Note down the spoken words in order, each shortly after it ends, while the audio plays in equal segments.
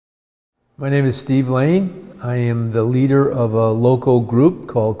My name is Steve Lane. I am the leader of a local group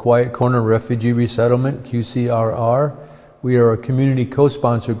called Quiet Corner Refugee Resettlement, QCRR. We are a community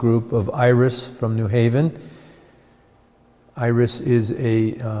co-sponsor group of IRIS from New Haven. IRIS is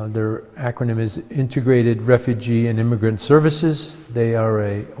their acronym is Integrated Refugee and Immigrant Services. They are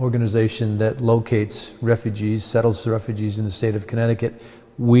an organization that locates refugees, settles refugees in the state of Connecticut.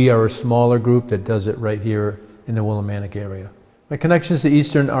 We are a smaller group that does it right here in the Willimantic area. My connections to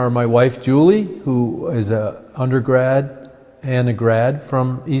Eastern are my wife, Julie, who is an undergrad and a grad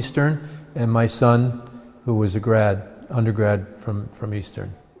from Eastern, and my son, who was a undergrad from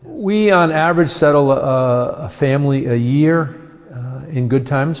Eastern. We, on average, settle a family a year in good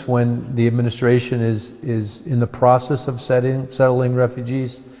times when the administration is in the process of settling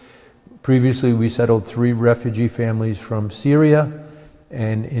refugees. Previously, we settled 3 refugee families from Syria.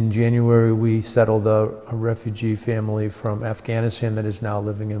 And in January, we settled a refugee family from Afghanistan that is now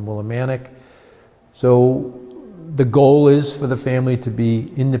living in Willimantic. So the goal is for the family to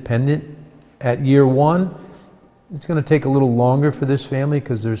be independent at year 1. It's going to take a little longer for this family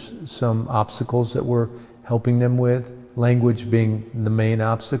because there's some obstacles that we're helping them with, language being the main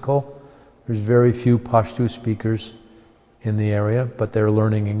obstacle. There's very few Pashto speakers in the area, but they're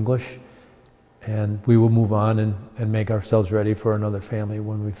learning English. And we will move on and make ourselves ready for another family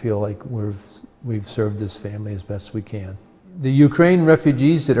when we feel like we've served this family as best we can. The Ukraine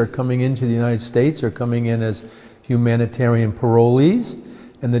refugees that are coming into the United States are coming in as humanitarian parolees,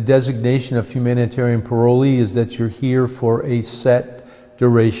 and the designation of humanitarian parolee is that you're here for a set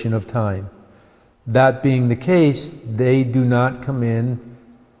duration of time. That being the case, they do not come in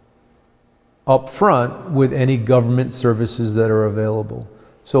up front with any government services that are available.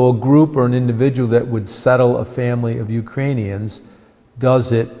 So a group or an individual that would settle a family of Ukrainians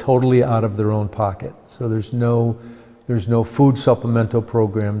does it totally out of their own pocket. So there's no food supplemental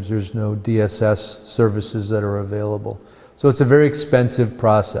programs, there's no DSS services that are available. So it's a very expensive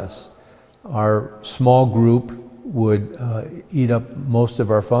process. Our small group would eat up most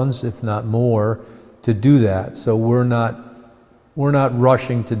of our funds, if not more, to do that. So we're not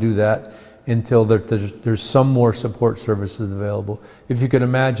rushing to do that until there's some more support services available. If you can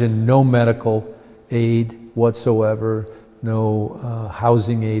imagine, no medical aid whatsoever, no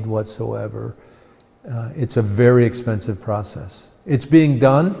housing aid whatsoever. It's a very expensive process. It's being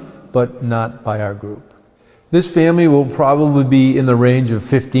done, but not by our group. This family will probably be in the range of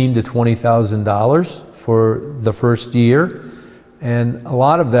 $15,000 to $20,000 for the first year, and a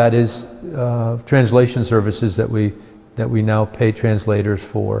lot of that is translation services that we now pay translators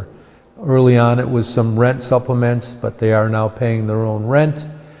for. Early on it was some rent supplements, but they are now paying their own rent.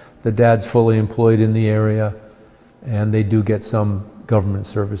 The dad's fully employed in the area, and they do get some government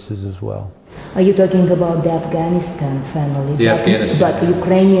services as well. Are you talking about the Afghanistan family? The Afghanistan. But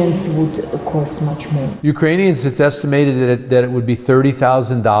Ukrainians would cost much more. Ukrainians, it's estimated that it would be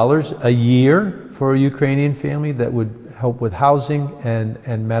 $30,000 a year for a Ukrainian family that would help with housing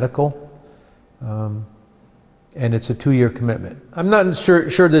and medical. And it's a 2-year commitment. I'm not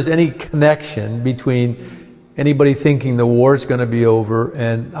sure there's any connection between anybody thinking the war is going to be over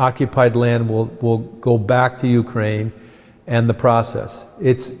and occupied land will go back to Ukraine and the process.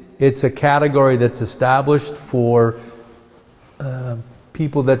 It's a category that's established for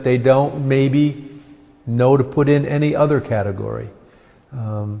people that they don't maybe know to put in any other category.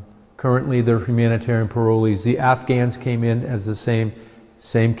 Currently they're humanitarian parolees. The Afghans came in as the same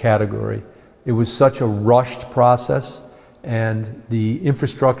category. It was such a rushed process, and the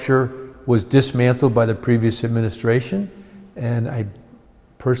infrastructure was dismantled by the previous administration, and I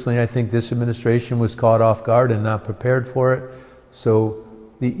think this administration was caught off guard and not prepared for it. So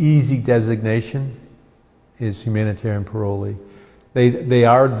the easy designation is humanitarian parolee. They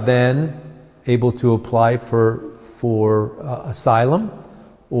are then able to apply for asylum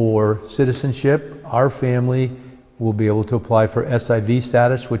or citizenship. Our family will be able to apply for SIV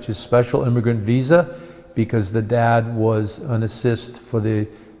status, which is Special Immigrant Visa, because the dad was an assist for the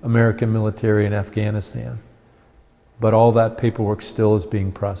American military in Afghanistan. But all that paperwork still is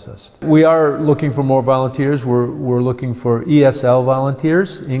being processed. We are looking for more volunteers. We're looking for ESL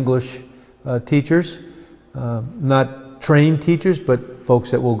volunteers, English teachers, not trained teachers, but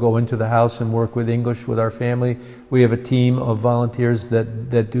folks that will go into the house and work with English with our family. We have a team of volunteers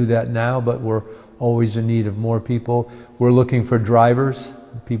that do that now, but we're always in need of more people. We're looking for drivers,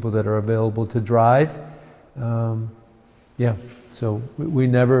 people that are available to drive. Yeah, so we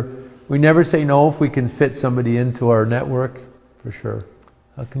never say no if we can fit somebody into our network, for sure.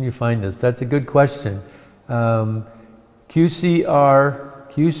 How can you find us? That's a good question.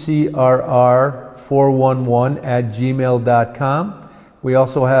 QCRR411 at gmail.com. We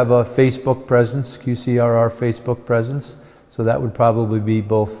also have a Facebook presence, QCRR Facebook presence, so that would probably be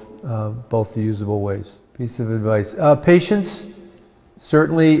both usable ways. Piece of advice. Patience,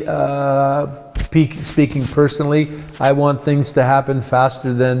 certainly, speaking personally, I want things to happen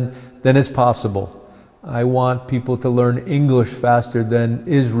faster than is possible. I want people to learn English faster than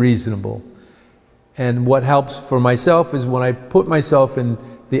is reasonable. And what helps for myself is when I put myself in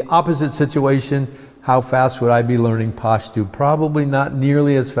the opposite situation, how fast would I be learning Pashto? Probably not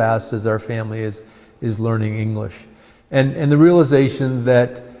nearly as fast as our family is learning English. And the realization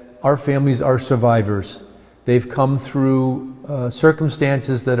that our families are survivors. They've come through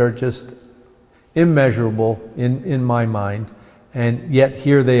circumstances that are just immeasurable in my mind, and yet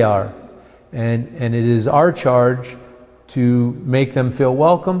here they are. And it is our charge to make them feel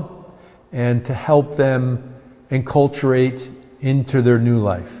welcome and to help them enculturate into their new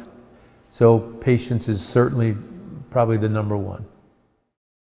life. So patience is certainly probably the number one.